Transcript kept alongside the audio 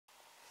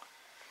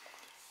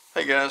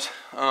Hey guys,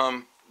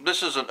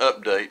 this is an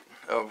update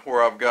of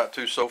where I've got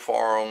to so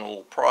far on the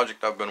little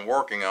project I've been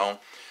working on.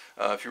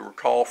 If you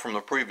recall from the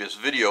previous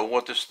video,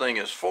 what this thing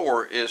is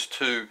for is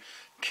to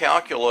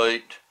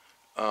calculate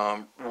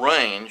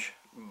range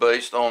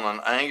based on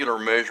an angular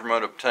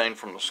measurement obtained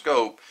from the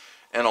scope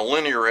and a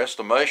linear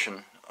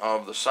estimation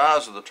of the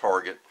size of the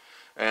target.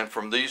 And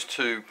from these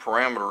two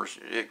parameters,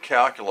 it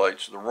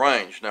calculates the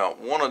range. Now,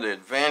 one of the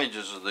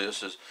advantages of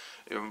this is,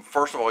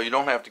 first of all, you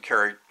don't have to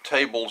carry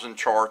tables and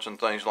charts and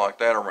things like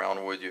that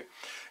around with you.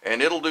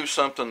 And it'll do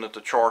something that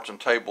the charts and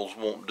tables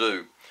won't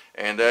do.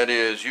 And that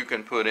is, you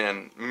can put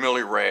in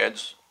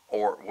millirads,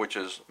 which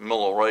is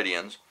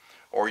milliradians,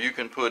 or you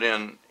can put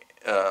in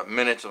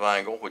minutes of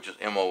angle, which is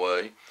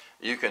MOA.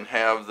 You can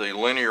have the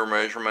linear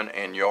measurement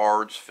in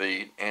yards,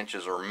 feet,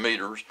 inches, or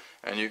meters,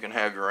 and you can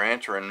have your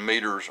answer in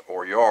meters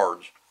or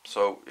yards.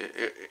 So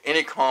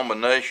any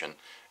combination,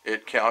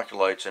 it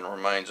calculates and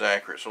remains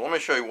accurate. So let me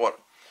show you what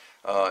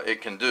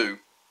it can do.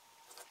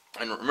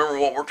 And remember,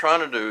 what we're trying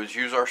to do is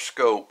use our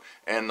scope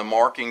and the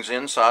markings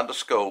inside the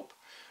scope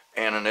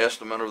and an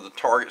estimate of the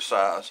target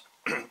size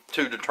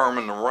to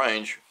determine the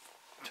range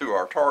to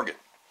our target,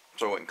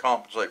 so it can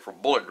compensate for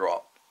bullet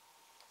drop.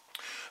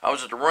 I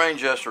was at the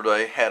range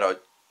yesterday, had a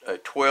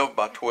 12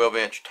 by 12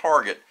 inch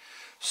target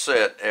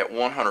set at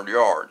 100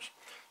 yards.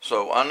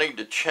 So I need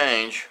to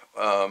change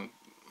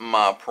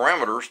my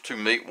parameters to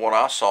meet what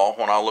I saw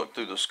when I looked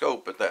through the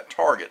scope at that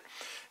target.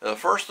 The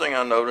first thing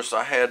I noticed,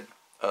 I had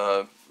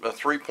a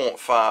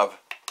 3.5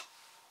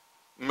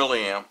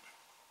 milliamp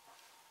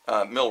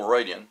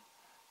milliradian,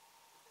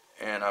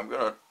 and I'm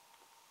going to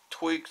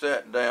tweak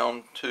that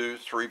down to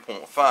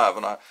 3.5,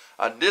 and I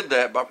did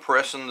that by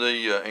pressing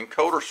the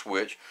encoder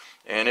switch,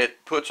 and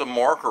it puts a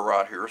marker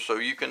right here so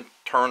you can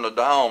turn the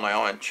dial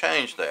now and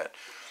change that.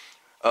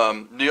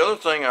 The other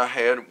thing I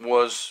had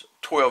was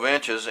 12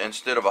 inches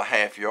instead of a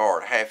half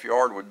yard. Half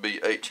yard would be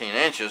 18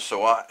 inches,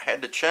 so I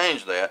had to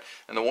change that,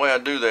 and the way I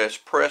do that is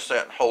press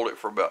that and hold it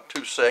for about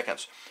 2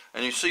 seconds.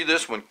 And you see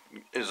this one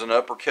is an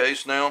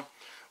uppercase now.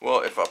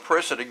 Well, if I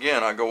press it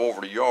again, I go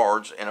over to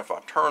yards, and if I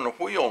turn the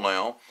wheel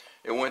now,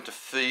 it went to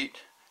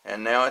feet,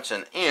 and now it's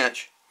an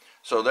inch,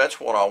 so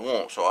that's what I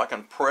want. So I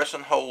can press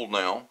and hold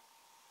now,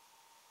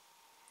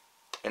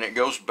 and it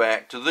goes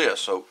back to this.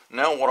 So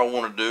now what I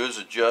want to do is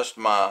adjust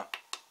my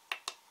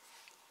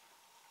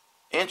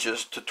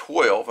inches to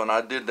 12, and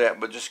I did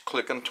that by just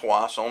clicking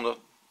twice on the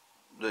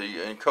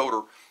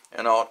encoder,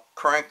 and I'll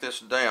crank this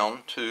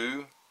down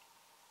to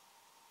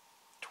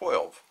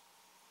 12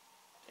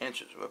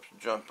 inches. Whoops,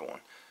 jumped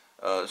one.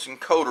 This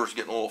encoder is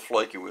getting a little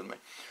flaky with me.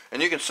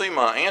 And you can see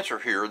my answer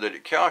here that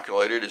it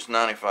calculated is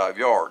 95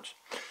 yards.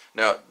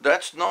 Now,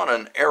 that's not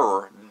an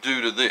error due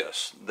to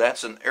this.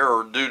 That's an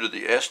error due to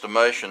the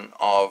estimation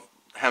of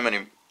how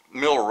many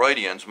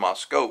milliradians my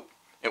scope,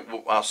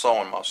 I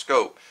saw in my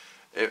scope.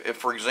 If,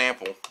 for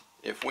example,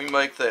 if we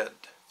make that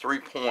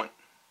I'm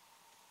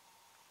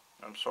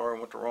sorry, I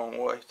went the wrong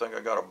way. I think I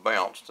got a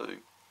bounce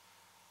too.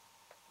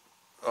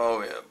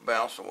 Oh yeah,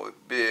 bouncing away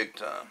big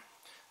time.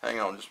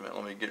 Hang on just a minute,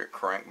 let me get it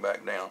cranked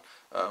back down.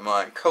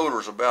 My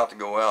encoder's about to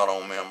go out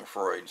on me, I'm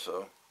afraid,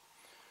 so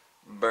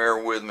bear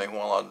with me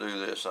while I do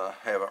this. I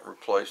haven't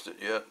replaced it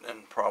yet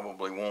and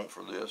probably won't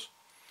for this.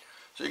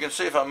 So you can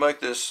see if I make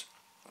this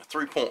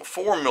 3.4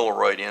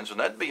 milliradians, and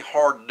that'd be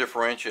hard to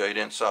differentiate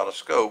inside a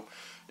scope.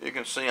 You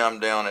can see I'm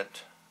down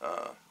at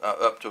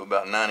up to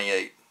about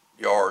 98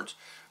 yards,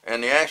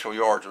 and the actual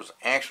yards was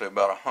actually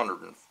about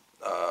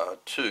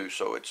 102,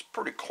 so it's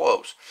pretty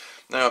close.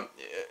 Now,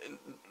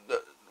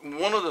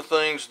 one of the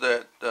things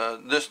that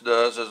this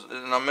does is,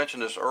 and I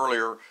mentioned this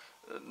earlier,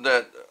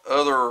 that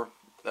other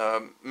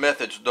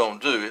methods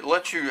don't do. It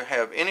lets you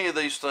have any of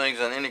these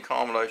things in any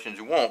combinations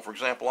you want. For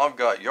example, I've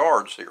got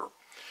yards here.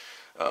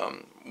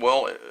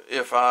 Well,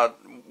 if I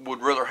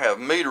would rather have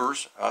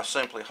meters, I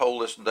simply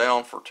hold this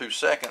down for 2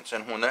 seconds,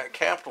 and when that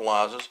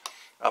capitalizes,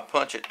 I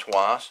punch it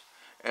twice,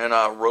 and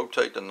I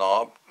rotate the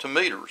knob to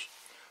meters.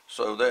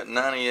 So that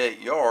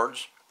 98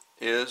 yards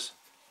is,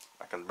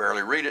 I can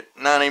barely read it,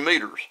 90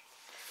 meters.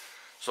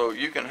 So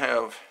you can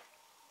have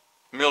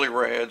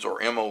millirads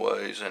or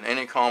MOAs in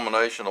any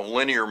combination of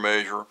linear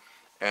measure,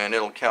 and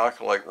it'll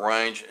calculate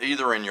range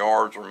either in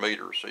yards or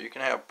meters. So you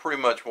can have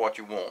pretty much what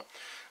you want.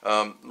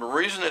 The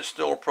reason it's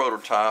still a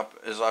prototype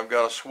is I've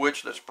got a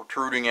switch that's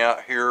protruding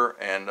out here,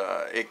 and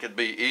it could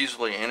be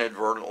easily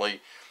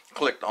inadvertently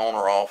clicked on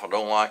or off. I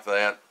don't like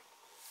that.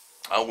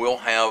 I will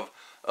have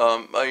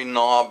a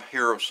knob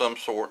here of some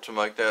sort to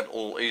make that a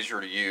little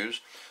easier to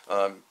use.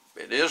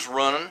 It is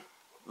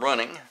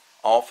running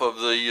off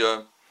of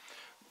the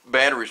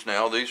batteries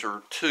now. These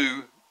are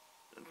two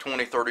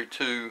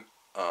 2032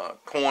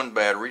 coin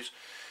batteries,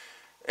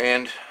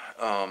 and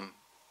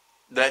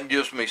that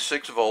gives me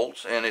 6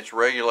 volts, and it's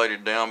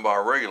regulated down by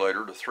a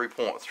regulator to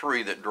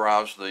 3.3 that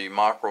drives the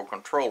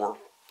microcontroller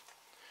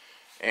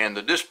and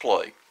the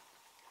display.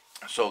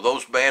 So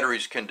those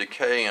batteries can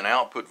decay in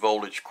output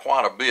voltage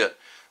quite a bit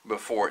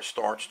before it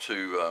starts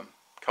to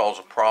cause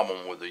a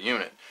problem with the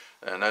unit,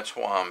 and that's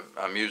why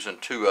I'm using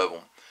 2 of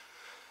them.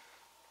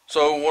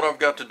 So what I've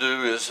got to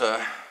do is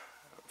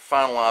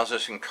finalize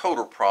this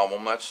encoder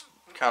problem. That's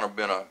kind of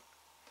been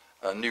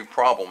a new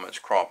problem that's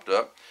cropped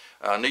up.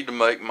 I need to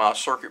make my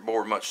circuit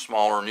board much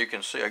smaller, and you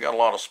can see I got a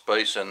lot of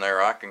space in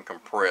there I can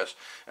compress,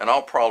 and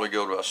I'll probably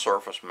go to a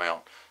surface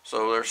mount.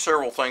 So there's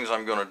several things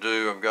I'm going to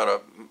do. I've got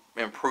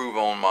to improve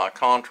on my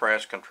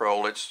contrast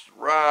control. It's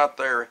right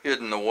there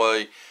hidden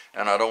away,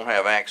 and I don't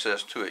have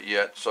access to it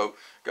yet. So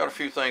got a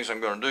few things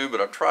I'm going to do, but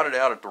I've tried it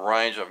out at the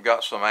range. I've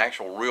got some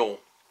actual real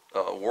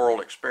world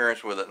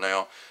experience with it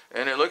now,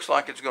 and it looks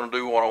like it's going to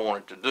do what I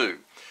want it to do.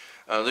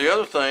 The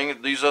other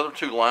thing, these other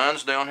two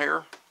lines down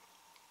here,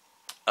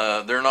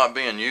 they're not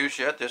being used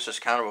yet. This is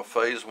kind of a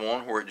phase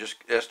one where it just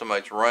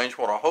estimates range.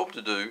 What I hope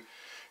to do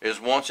is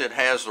once it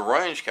has the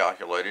range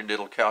calculated,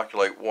 it'll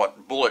calculate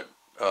what bullet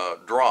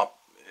drop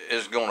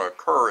is going to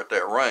occur at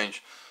that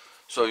range,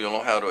 so you'll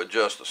know how to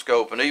adjust the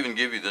scope and even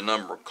give you the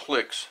number of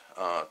clicks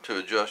to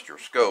adjust your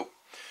scope.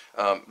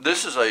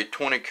 This is a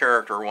 20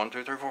 character 1,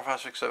 2, 3, 4, 5,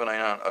 6, 7, 8,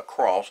 9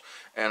 across,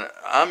 and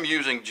I'm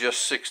using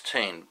just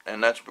 16,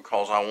 and that's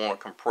because I want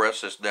to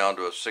compress this down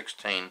to a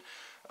 16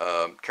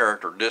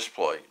 character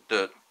display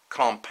to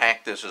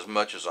compact this as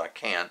much as I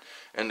can.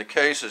 And the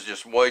case is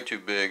just way too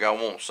big. I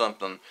want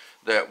something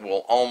that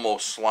will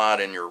almost slide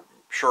in your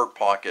shirt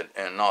pocket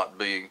and not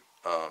be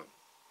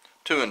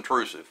too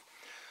intrusive.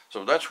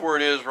 So that's where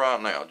it is right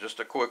now.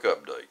 Just a quick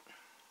update.